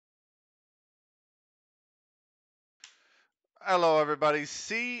Hello, everybody.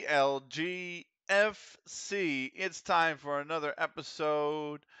 CLG FC. It's time for another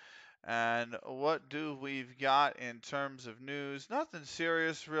episode. And what do we've got in terms of news? Nothing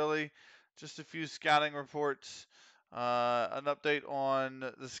serious, really. Just a few scouting reports. An update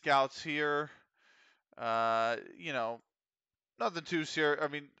on the scouts here. Uh, you know, Nothing too serious. I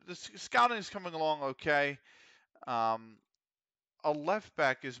mean, the scouting is coming along okay. Um, a left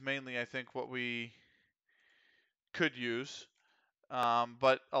back is mainly, I think, what we could use.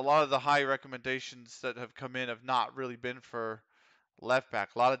 But a lot of the high recommendations that have come in have not really been for left back.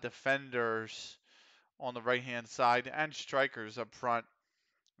 A lot of defenders on the right hand side and strikers up front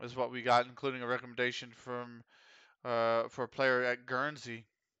is what we got, including a recommendation from for a player at Guernsey.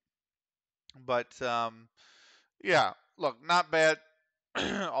 But yeah, look, not bad,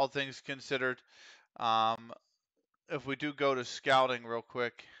 all things considered. Um, if we do go to scouting real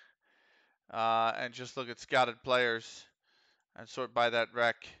quick and just look at scouted players and sort by that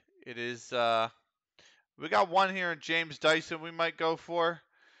rec, it is. We got one here in James Dyson we might go for.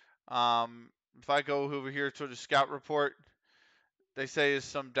 Um, if I go over here to the scout report, they say there's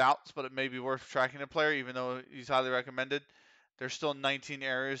some doubts, but it may be worth tracking the player, even though he's highly recommended. There's still 19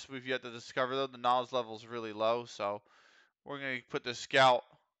 areas we've yet to discover, though. The knowledge level is really low, so we're going to put the scout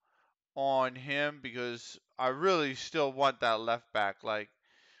on him because I really still want that left back. We're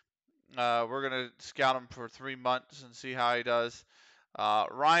going to scout him for 3 months and see how he does.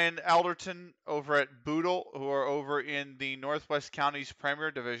 Ryan Elderton over at Boodle, who are over in the Northwest Counties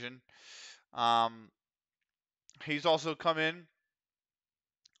Premier Division. Um, he's also come in,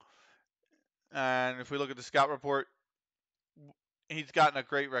 and if we look at the scout report, he's gotten a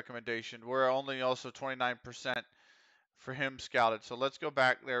great recommendation. We're only also 29% for him scouted. So let's go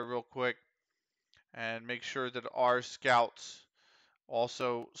back there real quick and make sure that our scouts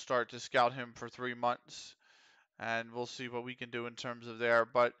also start to scout him for 3 months, and we'll see what we can do in terms of there.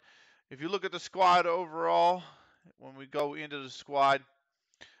 But if you look at the squad overall, when we go into the squad,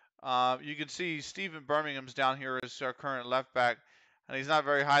 you can see Stephen Birmingham's down here as our current left back, and he's not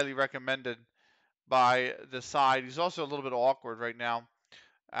very highly recommended by the side. He's also a little bit awkward right now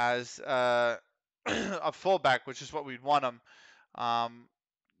as a fullback, which is what we'd want him. Um,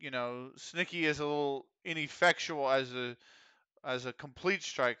 Snicky is a little ineffectual as a complete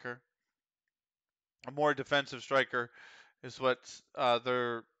striker. A more defensive striker is what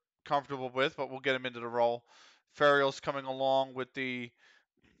they're comfortable with, but we'll get him into the role. Ferriel's coming along with the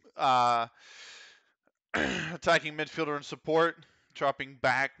uh, attacking midfielder and support, dropping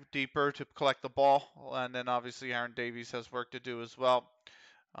back deeper to collect the ball, and then obviously Aaron Davies has work to do as well.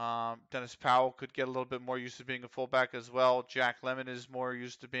 Dennis Powell could get a little bit more used to being a fullback as well. Jack Lemon is more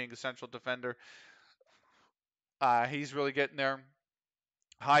used to being a central defender. He's really getting there.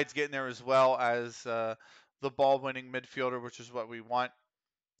 Hyde's getting there as well as the ball-winning midfielder, which is what we want.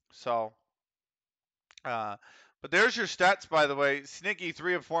 So, uh, but there's your stats, by the way. Snicky,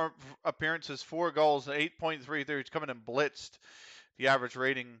 3 of 4 appearances, 4 goals, 8.33. He's coming in blitzed. The average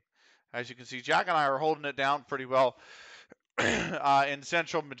rating, as you can see, Jack and I are holding it down pretty well in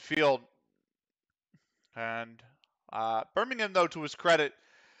central midfield. And Birmingham, though, to his credit,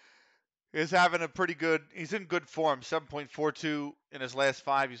 is having a pretty good. He's in good form. 7.42 in his last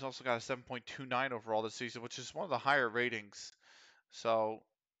 5. He's also got a 7.29 overall this season, which is one of the higher ratings. So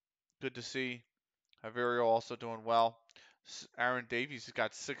good to see. Averio also doing well. Aaron Davies has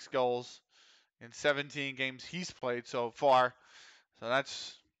got 6 goals in 17 games he's played so far. So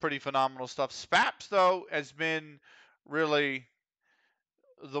that's pretty phenomenal stuff. SPAPS, though, has been really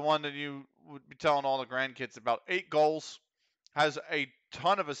the one that you would be telling all the grandkids about. 8 goals, has a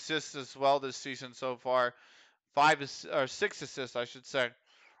ton of assists as well this season so far. 6 assists, I should say,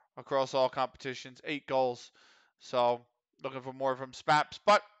 across all competitions. 8 goals. So looking for more from SPAPS.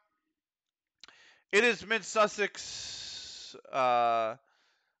 But it is Mid Sussex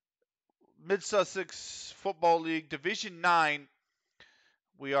Football League Division 9.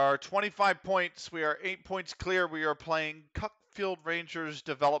 We are 25 points. We are 8 points clear. We are playing Cuckfield Rangers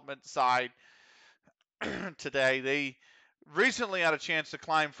development side today. They recently had a chance to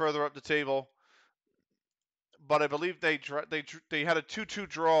climb further up the table, but I believe they had a 2-2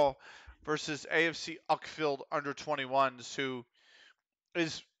 draw versus AFC Uckfield under 21s, who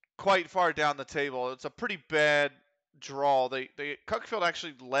is quite far down the table. It's a pretty bad draw. Cuckfield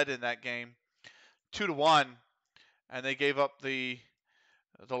actually led in that game 2-1, and they gave up the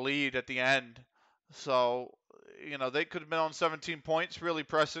lead at the end. So, they could have been on 17 points, really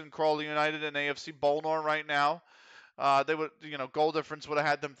pressing Crawley United and AFC Bolnore right now. They would, goal difference would have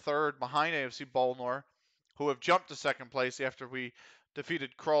had them third behind AFC Bolnore, who have jumped to second place after we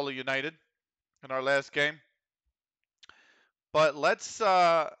defeated Crawley United in our last game. But let's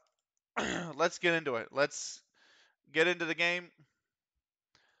let's get into it. Let's get into the game.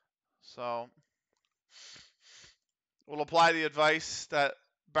 So we'll apply the advice that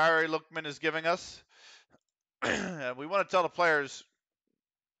Barry Lookman is giving us. We want to tell the players,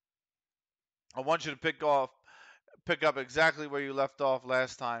 I want you to pick up exactly where you left off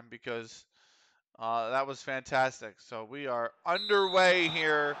last time, because that was fantastic. So we are underway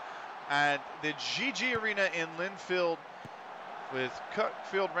here at the GG Arena in Lindfield with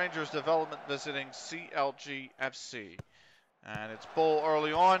Cuckfield Rangers Development visiting CLG FC. And it's Bull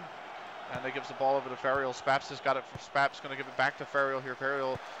early on, and they gives the ball over to Ferriel. SPAPS has got it for SPAPS, going to give it back to Ferriel here.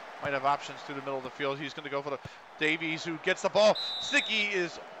 Ferriel might have options through the middle of the field. He's going to go for the Davies, who gets the ball. Sticky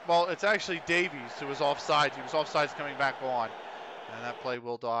is, well, it's actually Davies who was offsides. He was offsides coming back on, and that play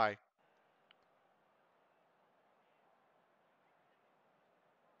will die.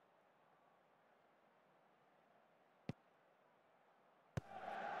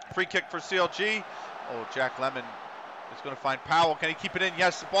 Free kick for CLG. Oh, Jack Lemon is going to find Powell. Can he keep it in?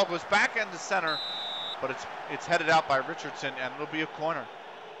 Yes, the ball goes back in the center, but it's headed out by Richardson, and it'll be a corner.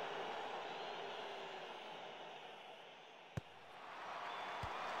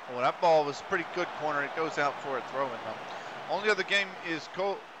 Well, that ball was a pretty good corner. It goes out for a throw-in, though. Only other game is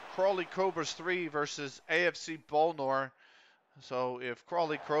Crawley Cobras 3 versus AFC Bolnore. So if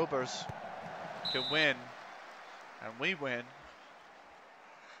Crawley Cobras can win, and we win,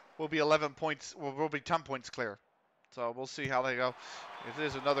 we'll be 11 points. We'll be 10 points clear. So we'll see how they go. It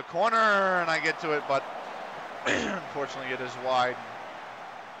is another corner, and I get to it, but unfortunately it is wide.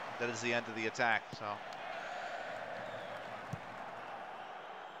 That is the end of the attack. So.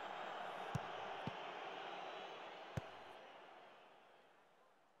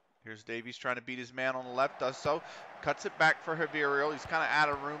 Here's Davies trying to beat his man on the left, does so. Cuts it back for Javieriel. He's kind of out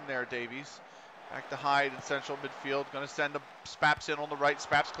of room there, Davies. Back to Hyde in central midfield. Going to send the SPAPS in on the right.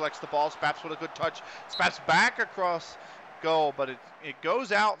 SPAPS collects the ball. SPAPS with a good touch. SPAPS back across goal, but it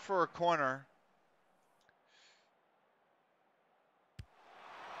goes out for a corner.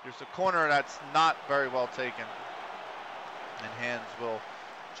 There's a corner that's not very well taken. And Hands will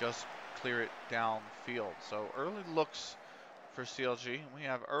just clear it downfield. So early looks for CLG. We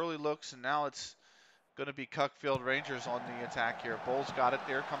have early looks, and now it's going to be Cuckfield Rangers on the attack here. Bull's got it.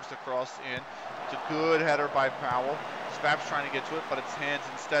 There comes the cross in. It's a good header by Powell. SPAPS trying to get to it, but it's Hands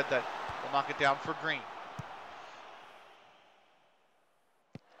instead that will knock it down for Green.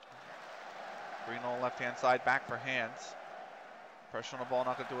 Green on the left-hand side, back for Hands. Pressure on the ball,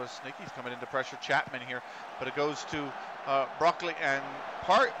 not going to do a sneak. He's coming into pressure. Chapman here, but it goes to Broccoli, and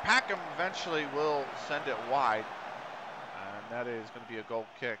Packham eventually will send it wide. And that is going to be a goal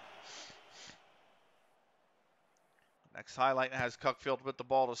kick. Next highlight has Cuckfield with the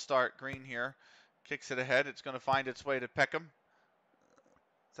ball to start. Green here. Kicks it ahead. It's going to find its way to Peckham.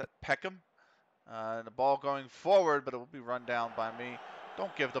 Is that Peckham? And the ball going forward, but it will be run down by me.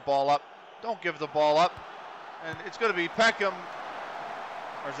 Don't give the ball up. Don't give the ball up. And it's going to be Peckham,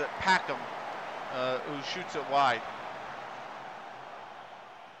 or is it Packham, who shoots it wide.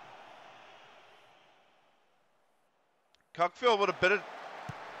 Cuckfield with a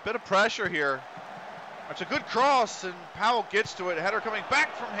bit of pressure here. It's a good cross, and Powell gets to it. Header coming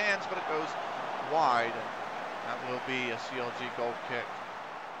back from Hands, but it goes wide, and that will be a CLG goal kick.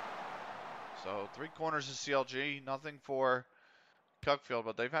 So 3 corners of CLG, nothing for Cuckfield,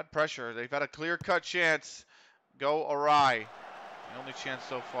 but they've had pressure. They've had a clear-cut chance go awry. The only chance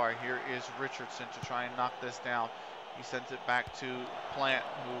so far here is Richardson to try and knock this down. He sends it back to Plant,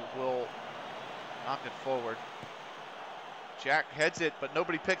 who will knock it forward. Jack heads it, but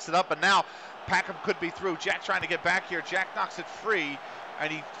nobody picks it up, and now Packham could be through. Jack trying to get back here. Jack knocks it free,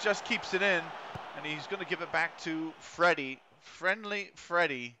 and he just keeps it in, and he's going to give it back to Freddie. Friendly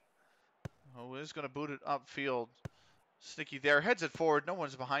Freddie, who is going to boot it upfield. Sticky there, heads it forward. No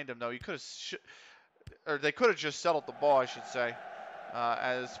one's behind him, though. He could have, or they could have just settled the ball, I should say,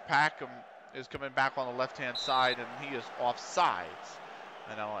 as Packham is coming back on the left-hand side, and he is offsides,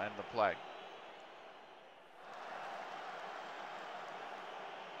 and that'll end the play.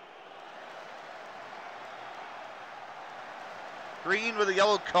 Green with a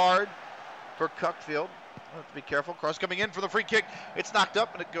yellow card for Cuckfield. Have to be careful. Cross coming in for the free kick. It's knocked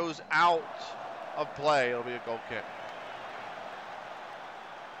up, and it goes out of play. It'll be a goal kick.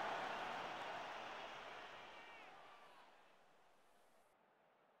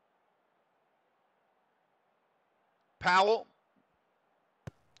 Powell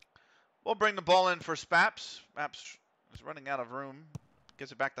will bring the ball in for SPAPS. SPAPS is running out of room.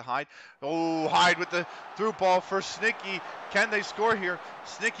 gives it back to Hyde. Oh, Hyde with the through ball for Snicky. Can they score here?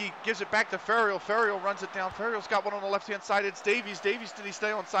 Snicky gives it back to Ferriel. Ferriel runs it down. Ferriel's got one on the left-hand side. It's Davies. Davies, did he stay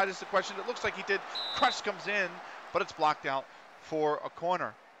on side is the question. It looks like he did. Crush comes in, but it's blocked out for a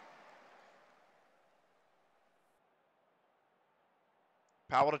corner.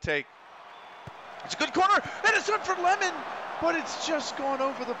 Powell to take. It's a good corner, and it's up for Lemon, but it's just gone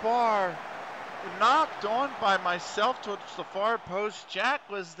over the bar. Knocked on by myself towards the far post. Jack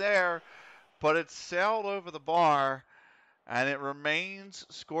was there, but it sailed over the bar, and it remains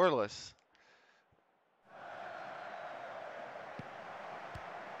scoreless.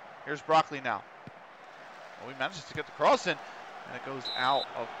 Here's Broccoli now. Well, he manages to get the cross in, and it goes out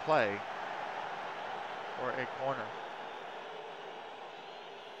of play for a corner.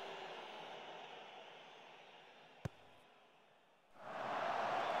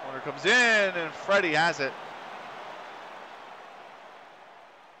 Corner comes in, and Freddie has it.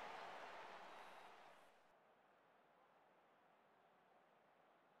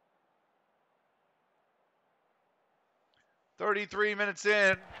 "33 minutes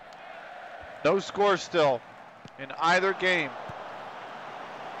in, no score still in either game."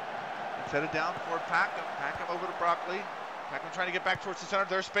 It's headed down for Packham. Packham over to Broccoli. Packham trying to get back towards the center.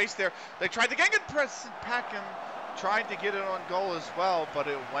 There's space there. They tried the gegenpress, and Packham tried to get it on goal as well, but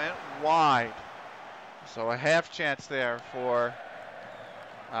it went wide. So a half chance there for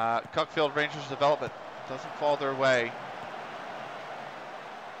Cuckfield Rangers development. Doesn't fall their way.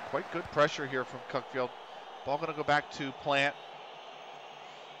 Quite good pressure here from Cuckfield. Ball going to go back to Plant.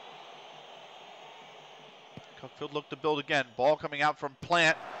 Cuckfield looked to build again. Ball coming out from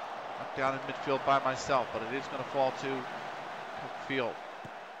Plant. Knocked down in midfield by myself, but it is going to fall to Cuckfield.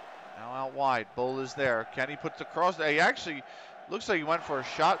 Now out wide. Bull is there. Can he put the cross? He actually looks like he went for a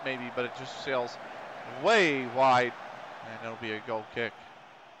shot maybe, but it just sails way wide, and it'll be a goal kick.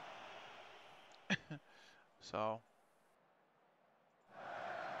 So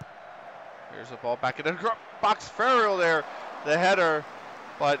here's the ball back in the box. Ferriel there, the header,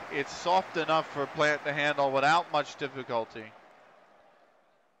 but it's soft enough for Plant to handle without much difficulty.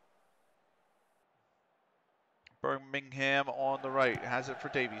 Birmingham on the right has it for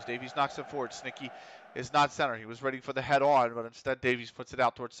Davies. Davies knocks it forward. Snicky is not center. He was ready for the head on, but instead Davies puts it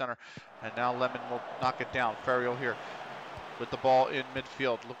out towards center. And now Lemon will knock it down. Ferriel here with the ball in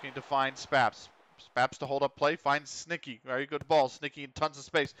midfield, looking to find SPAPS. SPAPS to hold up play, finds Snicky. Very good ball. Snicky in tons of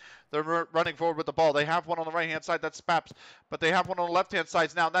space. They're running forward with the ball. They have one on the right-hand side. That's SPAPS. But they have one on the left-hand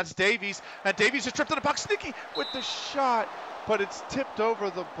side now. And that's Davies. And Davies is tripped in the box. Snicky with the shot, but it's tipped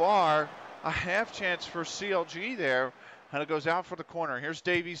over the bar. A half chance for CLG there, and it goes out for the corner. Here's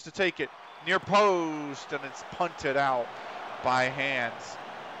Davies to take it. Near post, and it's punted out by hands.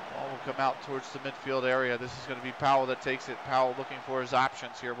 Ball will come out towards the midfield area. This is going to be Powell that takes it. Powell looking for his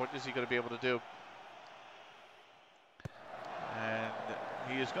options here. What is he going to be able to do? And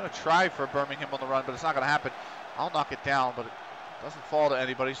he is going to try for Birmingham on the run, but it's not going to happen. I'll knock it down, but it doesn't fall to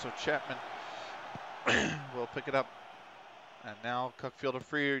anybody, so Chapman will pick it up. And now Cuckfield are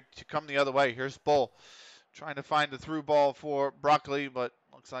free to come the other way. Here's Bull trying to find the through ball for Broccoli, but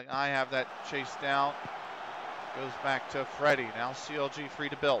looks like I have that chased down. Goes back to Freddie. Now CLG free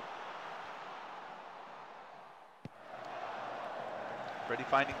to build. Freddie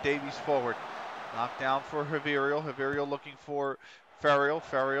finding Davies forward. Knocked down for Haverial. Haverial looking for Ferriel.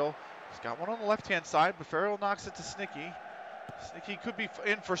 Ferriel, he's got one on the left-hand side, but Ferriel knocks it to Snicky. Snicky could be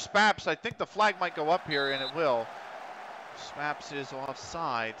in for SPAPS. I think the flag might go up here, and it will. SPAPS is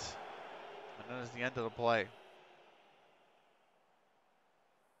offside, and that is the end of the play.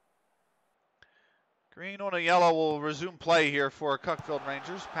 Green on a yellow will resume play here for Cuckfield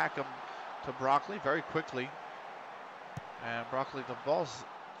Rangers. Packham to Broccoli very quickly. And Broccoli, the ball's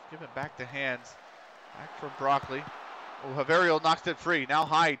given back to hands. Back for Broccoli. Oh, Haverial knocked it free. Now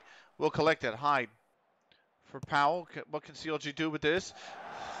Hyde will collect it. Hyde for Powell. What can CLG do with this?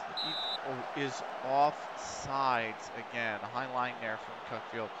 He is offsides again. A high line there from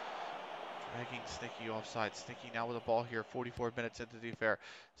Cuckfield. Dragging Snicky offside. Snicky now with the ball here. 44 minutes into the affair.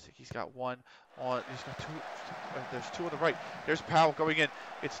 Snicky's got one on. He's got two. There's two on the right. There's Powell going in.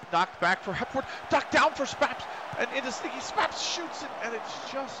 It's knocked back for Hepworth. Knocked down for SPAPS. And into Snicky. SPAPS shoots it, and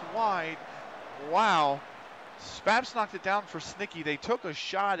it's just wide. Wow. SPAPS knocked it down for Snicky. They took a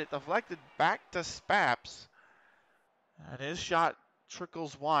shot. It deflected back to SPAPS. And his shot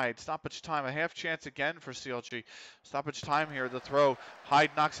trickles wide. Stoppage time. A half chance again for CLG. Stoppage time here. The throw.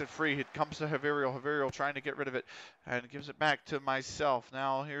 Hyde knocks it free. It comes to Haverial. Haverial trying to get rid of it and gives it back to myself.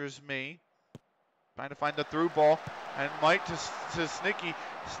 Now here's me trying to find the through ball, and Mike to Snicky.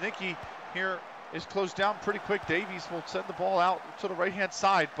 Snicky here is closed down pretty quick. Davies will send the ball out to the right-hand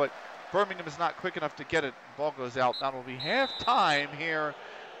side, but Birmingham is not quick enough to get it. The ball goes out. That'll be halftime here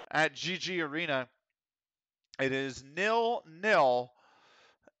at GG Arena. It is 0-0.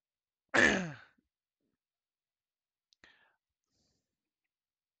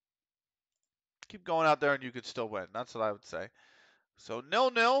 Keep going out there and you could still win. That's what I would say. So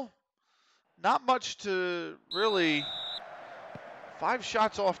 0-0. Not much to really. 5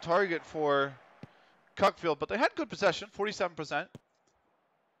 shots off target for Cuckfield, but they had good possession, 47%.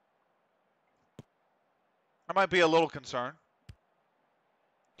 That might be a little concern,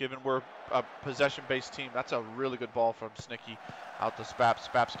 given we're a possession-based team. That's a really good ball from Snicky out to SPAPS.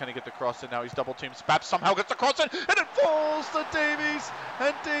 SPAPS can he get the cross in now? He's double-teamed. SPAPS somehow gets the cross in, and it falls to Davies.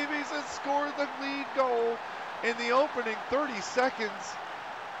 And Davies has scored the lead goal in the opening 30 seconds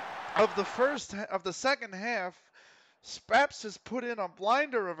of the second half. SPAPS has put in a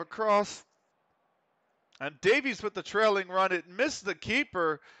blinder of a cross. And Davies with the trailing run. It missed the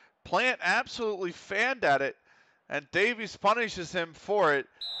keeper. Plant absolutely fanned at it. And Davies punishes him for it.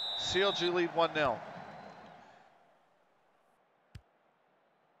 CLG lead 1-0.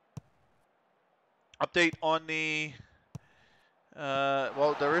 Update on the...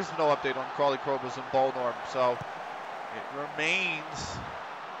 well, there is no update on Crawley Crobas and Bolnore. So it remains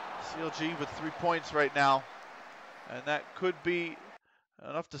CLG with 3 points right now. And that could be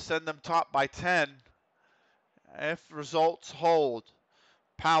enough to send them top by 10. If results hold.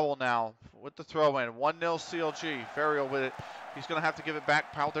 Powell now with the throw in. 1-0 CLG. Ferriel with it. He's going to have to give it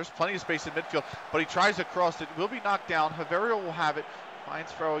back. Powell, there's plenty of space in midfield, but he tries to cross it. Will be knocked down. Haverial will have it.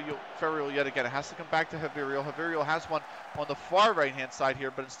 Finds Ferriel yet again. It has to come back to Haverial. Haverial has one on the far right-hand side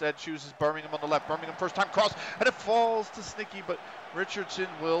here, but instead chooses Birmingham on the left. Birmingham first time cross, and it falls to Snicky, but Richardson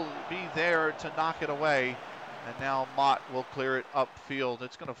will be there to knock it away. And now Mott will clear it upfield.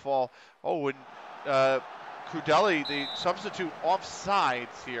 It's going to fall. Oh, and Crudelli, the substitute,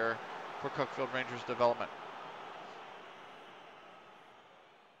 offsides here for Cuckfield Rangers development.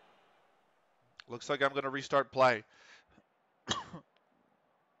 Looks like I'm going to restart play.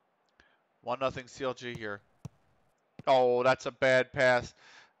 1-0 CLG here. Oh, that's a bad pass.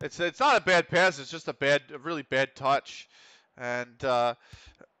 It's not a bad pass. It's just a really bad touch. And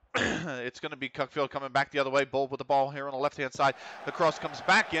it's going to be Cuckfield coming back the other way. Bull with the ball here on the left-hand side. The cross comes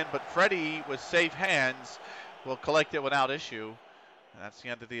back in, but Freddie with safe hands will collect it without issue. And that's the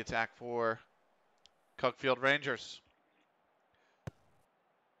end of the attack for Cuckfield Rangers.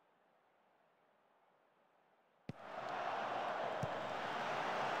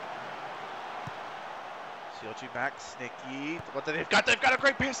 CLG back, Snicky. What they've got a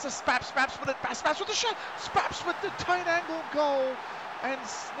great pass to SPAPS. SPAPS with it. SPAPS with the shot. SPAPS with the tight angle goal. And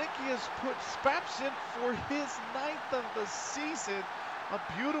Snicky has put SPAPS in for his 9th of the season. A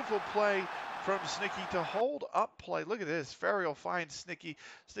beautiful play from Snicky to hold up play. Look at this. Ferriel finds Snicky.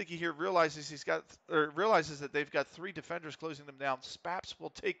 Snicky here realizes that they've got 3 defenders closing them down. SPAPS will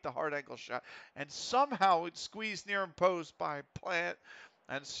take the hard angle shot, and somehow it's squeezed near him post by Plant.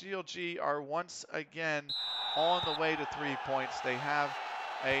 And CLG are once again on the way to 3 points. They have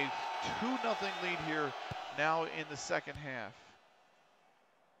a 2-0 lead here now in the second half.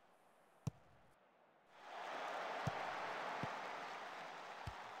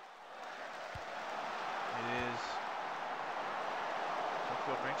 It is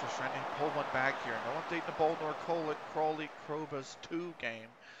Cuckfield Rangers trying to pull one back here. No update in the Bolnore Crawley Crobas 2 game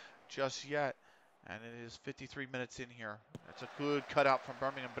just yet. And it is 53 minutes in here. That's a good cutout from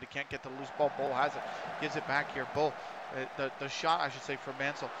Birmingham, but he can't get the loose ball. Bull has it. Gives it back here. Bull, the shot, I should say, for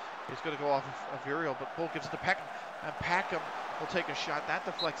Mansell is going to go off of Averial, but Bull gives it to Peckham. And Peckham will take a shot. That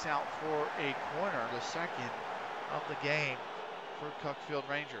deflects out for a corner, the second of the game for Cuckfield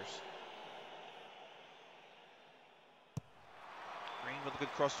Rangers. Green with a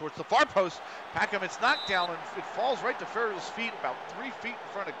good cross towards the far post. Peckham, it's knocked down, and it falls right to Ferriel's feet, about 3 feet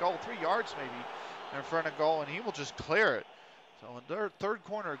in front of goal, 3 yards maybe in front of goal, and he will just clear it. So in their third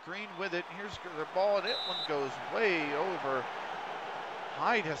corner, Green with it. Here's the ball, and it one goes way over.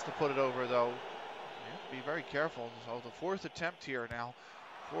 Hyde has to put it over, though. You have to be very careful. So the 4th attempt here now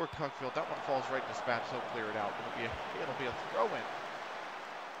for Cuckfield. That one falls right to SPAPS. He'll clear it out. It'll be a throw-in.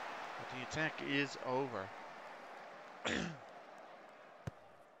 But the attack is over.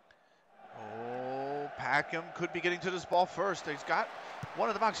 Oh, Packham could be getting to this ball first. He's got one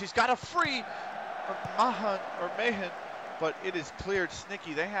of the box. He's got a free Mahan, but it is cleared.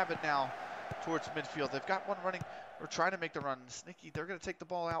 Snicky, they have it now towards midfield. They've got one running, or trying to make the run. Snicky, they're going to take the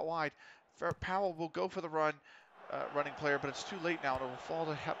ball out wide. Powell will go for the running player, but it's too late now. It will fall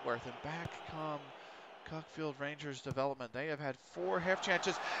to Hepworth, and back come Cuckfield Rangers development. They have had 4 half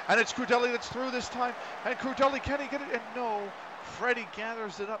chances, and it's Crudelli that's through this time. And Crudelli, can he get it? And no, Freddie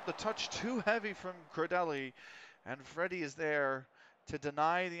gathers it up. The touch too heavy from Crudelli, and Freddie is there to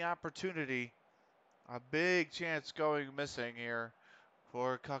deny the opportunity. A big chance going missing here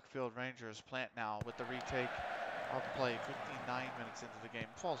for Cuckfield Rangers. Plant now with the retake of play. 59 minutes into the game.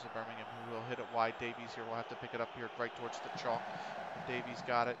 Falls to Birmingham, who will hit it wide. Davies here will have to pick it up here right towards the chalk. Davies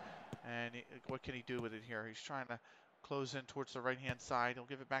got it. And what can he do with it here? He's trying to close in towards the right-hand side. He'll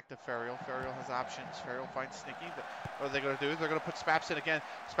give it back to Ferriel. Ferriel has options. Ferriel finds Snicky. What are they going to do? They're going to put SPAPS in again.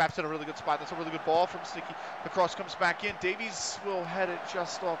 SPAPS in a really good spot. That's a really good ball from Snicky. The cross comes back in. Davies will head it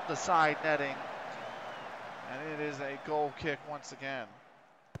just off the side netting. And it is a goal kick once again.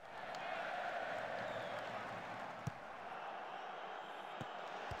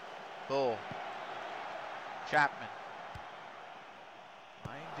 Bull. Chapman.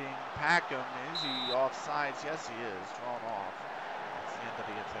 Finding Packham. Is he offsides? Yes, he is. Drawn off. That's the end of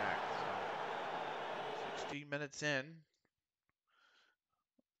the attack. So 16 minutes in.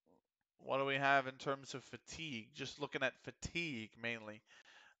 What do we have in terms of fatigue? Just looking at fatigue mainly.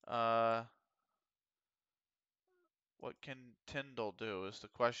 What can Tyndall do is the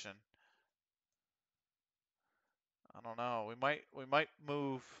question. I don't know. We might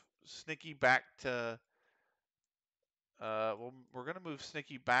move Snicky back to. Well, we're gonna move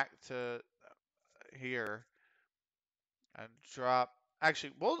Snicky back to here and drop.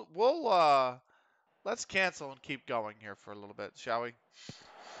 Actually, we'll let's cancel and keep going here for a little bit, shall we?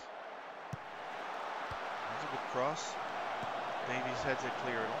 That's a good cross. Davies heads it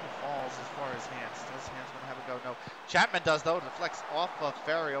clear. It only falls as far as Hands. Does Hands want to have a go? No. Chapman does though. It deflects off of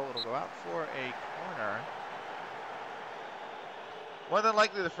Ferriel. It'll go out for a corner. More than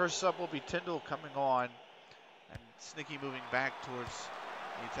likely, the first sub will be Tyndall coming on, and Snicky moving back towards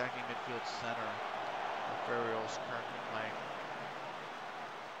the attacking midfield center. Ferriel's currently playing.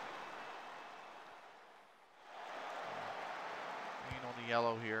 Green on the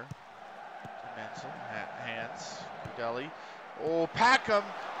yellow here. Menzel, Hands, Crudelli. Oh, Packham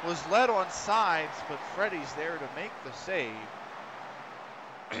was led on sides, but Freddie's there to make the save.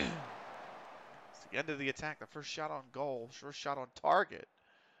 It's the end of the attack. The first shot on goal, first shot on target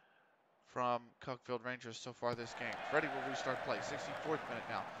from Cuckfield Rangers so far this game. Freddie will restart play. 64th minute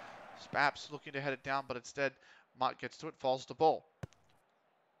now. SPAPS looking to head it down, but instead Mott gets to it, falls to Bull.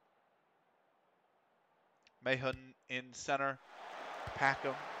 Mahon in center.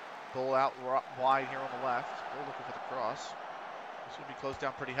 Packham. Bull out wide here on the left. Bull looking for the cross. This will be closed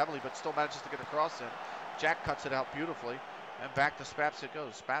down pretty heavily, but still manages to get the cross in. Jack cuts it out beautifully. And back to SPAPS it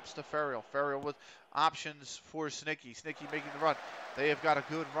goes. SPAPS to Ferriel. Ferriel with options for Snicky. Snicky making the run. They have got a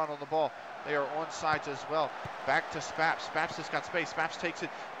good run on the ball. They are on sides as well. Back to SPAPS. SPAPS has got space. SPAPS takes it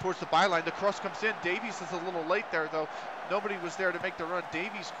towards the byline. The cross comes in. Davies is a little late there, though. Nobody was there to make the run.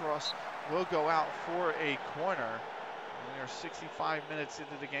 Davies' cross will go out for a corner. And we are 65 minutes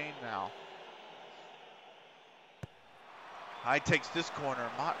into the game now. Hyde takes this corner.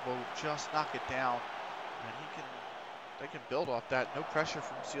 Mott will just knock it down. And they can build off that. No pressure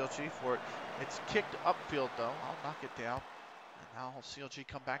from CLG for it. It's kicked upfield, though. I'll knock it down. And now CLG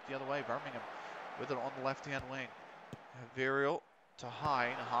come back the other way. Birmingham with it on the left-hand wing. Varial to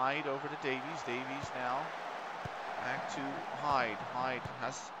Hyde. Hyde over to Davies. Davies now back to Hyde. Hyde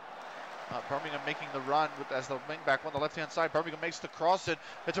has Birmingham making the run as the wing back on the left-hand side. Birmingham makes the cross, and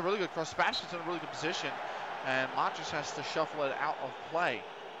it's a really good cross. SPAPS is in a really good position, and Mott just has to shuffle it out of play.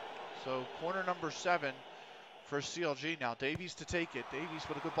 So corner number 7 for CLG now. Davies to take it. Davies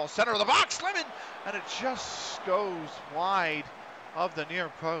with a good ball. Center of the box. Lemon! And it just goes wide of the near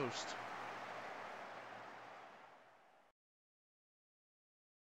post.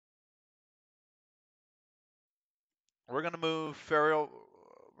 We're going to move Ferriel.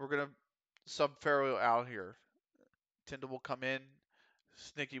 We're going to sub Ferriel out here. Tyndall will come in.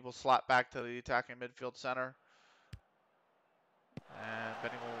 Snicky will slot back to the attacking midfield center. And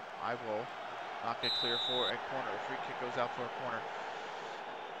Benny I will knock it clear for a corner. A free kick goes out for a corner.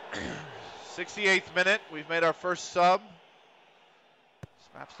 68th minute. We've made our first sub.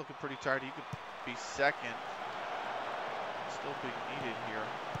 SPAPS looking pretty tired. He could be second. Still being needed here.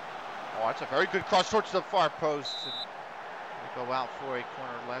 Oh, that's a very good cross towards the far post. And they go out for a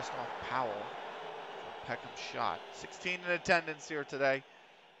corner. Last off Powell. Peckham shot. 16 in attendance here today.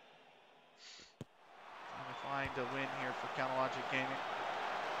 Trying to find a win here for Counterlogic Gaming.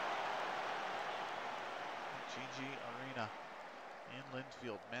 GG Arena in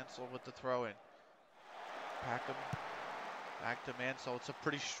Lindfield. Mansell with the throw-in. Packham back to Mansell. It's a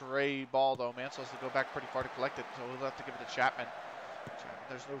pretty stray ball, though. Mansell has to go back pretty far to collect it, so we'll have to give it to Chapman. Chapman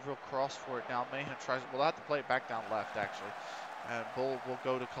There's no real cross for it now. Mayhem tries, we'll have to play it back down left, actually. And Bull will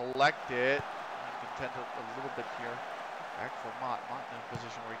go to collect it. And contend a little bit here. Back for Mott. Mott in a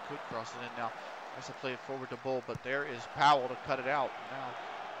position where he could cross it in now. Tries to play it forward to Bull, but there is Powell to cut it out. Now,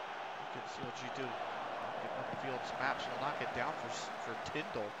 what can CLG do? Getting on the field, SPAPS will knock it down for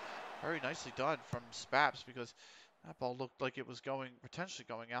Tyndall. Very nicely done from SPAPS, because that ball looked like it was potentially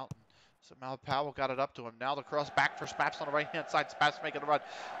going out. And somehow Powell got it up to him. Now the cross back for SPAPS on the right-hand side. SPAPS making the run.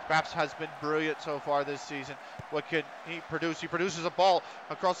 SPAPS has been brilliant so far this season. What can he produce? He produces a ball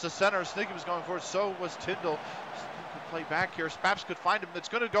across the center. Snicky was going for it. So was Tyndall. Could play back here. SPAPS could find him. It's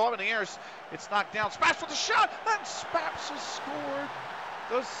going to go up in the air. It's knocked down. SPAPS with a shot. And SPAPS has scored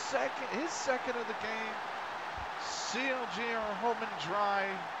his second of the game. CLG are home and dry.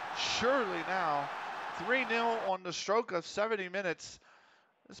 Surely now. 3-0 on the stroke of 70 minutes.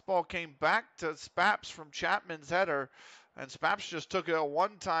 This ball came back to SPAPS from Chapman's header, and SPAPS just took it a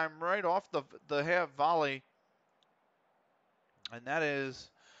one-time right off the half volley. And that is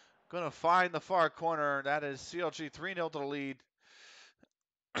going to find the far corner. That is CLG 3-0 to the lead.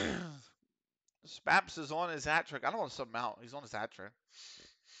 SPAPS is on his hat trick. I don't want to sub him out. He's on his hat trick.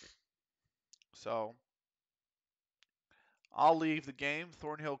 So I'll leave the game.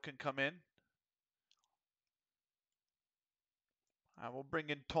 Thornhill can come in. We'll bring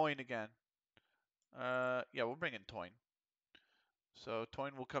in Toyne again. Yeah, we'll bring in Toyne. So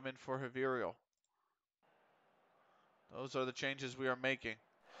Toyne will come in for Javirio. Those are the changes we are making.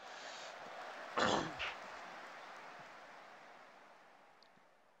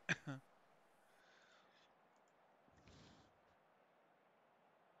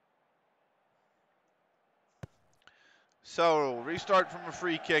 So, restart from a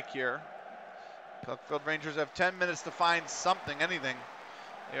free kick here. Cuckfield Rangers have 10 minutes to find something, anything.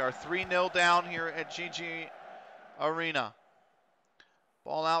 They are 3-0 down here at GG Arena.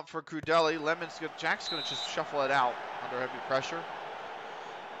 Ball out for Crudelli. Jack's going to just shuffle it out under heavy pressure.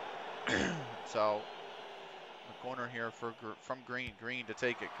 So, the corner here from Green. Green to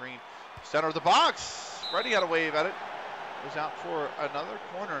take it. Green, center of the box. Reddy had a wave at it. Goes out for another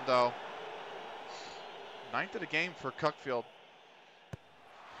corner, though. 9th of the game for Cuckfield.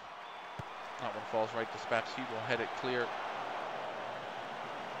 That one falls right to SPAPS. He will head it clear. And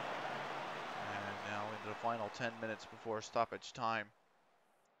now into the final 10 minutes before stoppage time.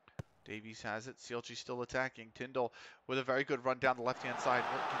 Davies has it. CLG still attacking. Tyndall with a very good run down the left-hand side.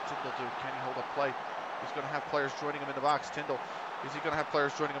 What can Tyndall do? Can he hold up play? He's going to have players joining him in the box. Tyndall, is he going to have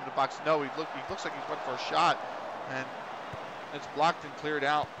players joining him in the box? No, he looks like he's went for a shot. And it's blocked and cleared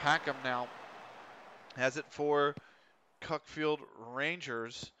out. Packham now has it for Cuckfield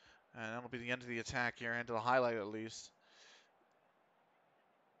Rangers. And that'll be the end of the attack here, end of the highlight at least.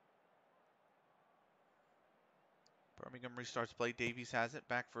 Birmingham restarts play. Davies has it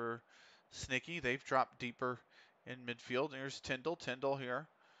back for Snicky. They've dropped deeper in midfield. Here's Tyndall. Tyndall here.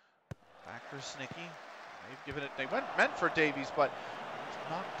 Back for Snicky. They've given it. They meant for Davies, but it's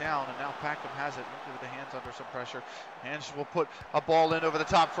knocked down, and now Packham has it. Look at the hands under some pressure. Hands will put a ball in over the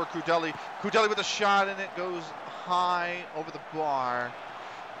top for Crudelli. Crudelli with a shot, and it goes high over the bar.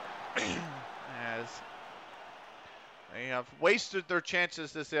 As they have wasted their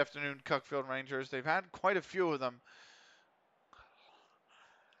chances this afternoon, Cuckfield Rangers. They've had quite a few of them,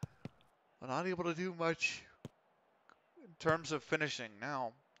 but not able to do much in terms of finishing.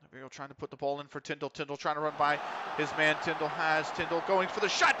 Now, Javirio trying to put the ball in for Tyndall. Tyndall trying to run by his man. Tyndall going for the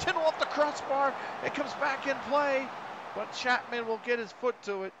shot. Tyndall off the crossbar. It comes back in play, but Chapman will get his foot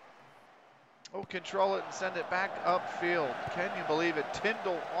to it. Oh, control it and send it back upfield. Can you believe it?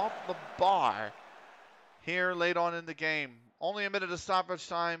 Tyndall off the bar here late on in the game. Only a minute of stoppage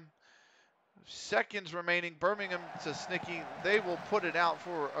time. Seconds remaining. Birmingham to Snicky. They will put it out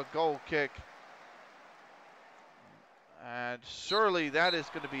for a goal kick. And surely that is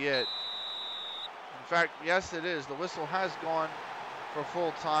going to be it. In fact, yes, it is. The whistle has gone for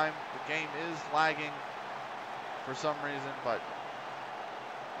full time. The game is lagging for some reason, but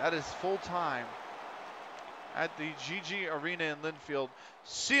that is full time at the GG Arena in Lindfield.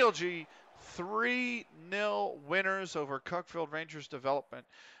 CLG 3-0 winners over Cuckfield Rangers Development.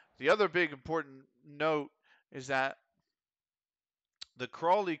 The other big important note is that the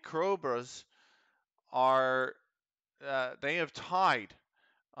Crawley Cobras are, they have tied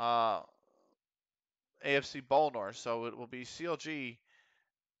AFC Bolnore. So it will be CLG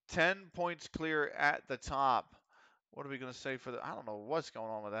 10 points clear at the top. What are we going to say for the, I don't know what's going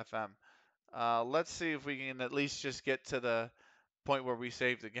on with FM. Let's see if we can at least just get to the point where we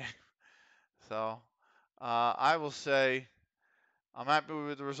save the game. So I will say I'm happy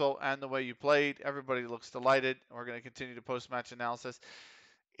with the result and the way you played. Everybody looks delighted. We're going to continue to post-match analysis.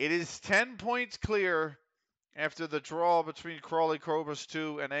 It is 10 points clear after the draw between Crawley Cobras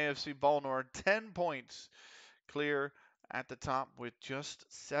 2 and AFC Bolnore. 10 points clear at the top with just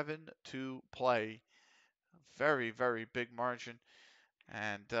 7 to play. Very, very big margin.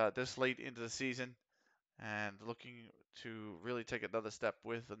 And this late into the season, and looking to really take another step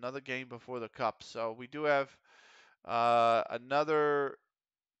with another game before the Cup. So we do have another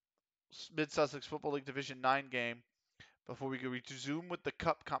Mid-Sussex Football League Division 9 game before we resume with the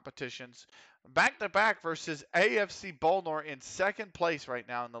Cup competitions. Back-to-back versus AFC Bolnore in second place right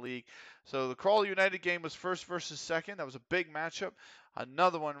now in the league. So the Crawley United game was first versus second. That was a big matchup.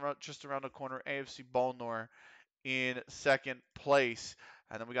 Another one just around the corner, AFC Bolnore in second place.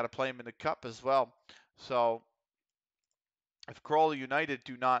 And then we got to play them in the Cup as well. So if Crawley United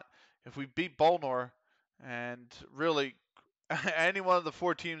if we beat Bolnore and really any one of the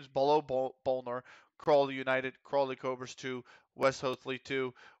 4 teams below Bolnore, Crawley United, Crawley Cobras 2, West Hoathly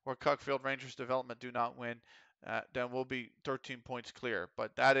 2, or Cuckfield Rangers Development do not win, then we'll be 13 points clear.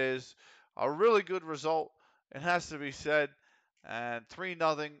 But that is a really good result. It has to be said. And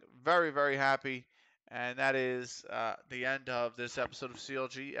 3-0, very, very happy. And that is the end of this episode of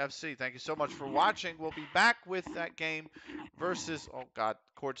CLG FC. Thank you so much for watching. We'll be back with that game versus, oh God,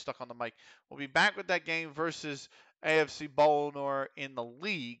 cord stuck on the mic. We'll be back with that game versus AFC Bolnore in the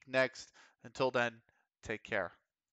league next. Until then, take care.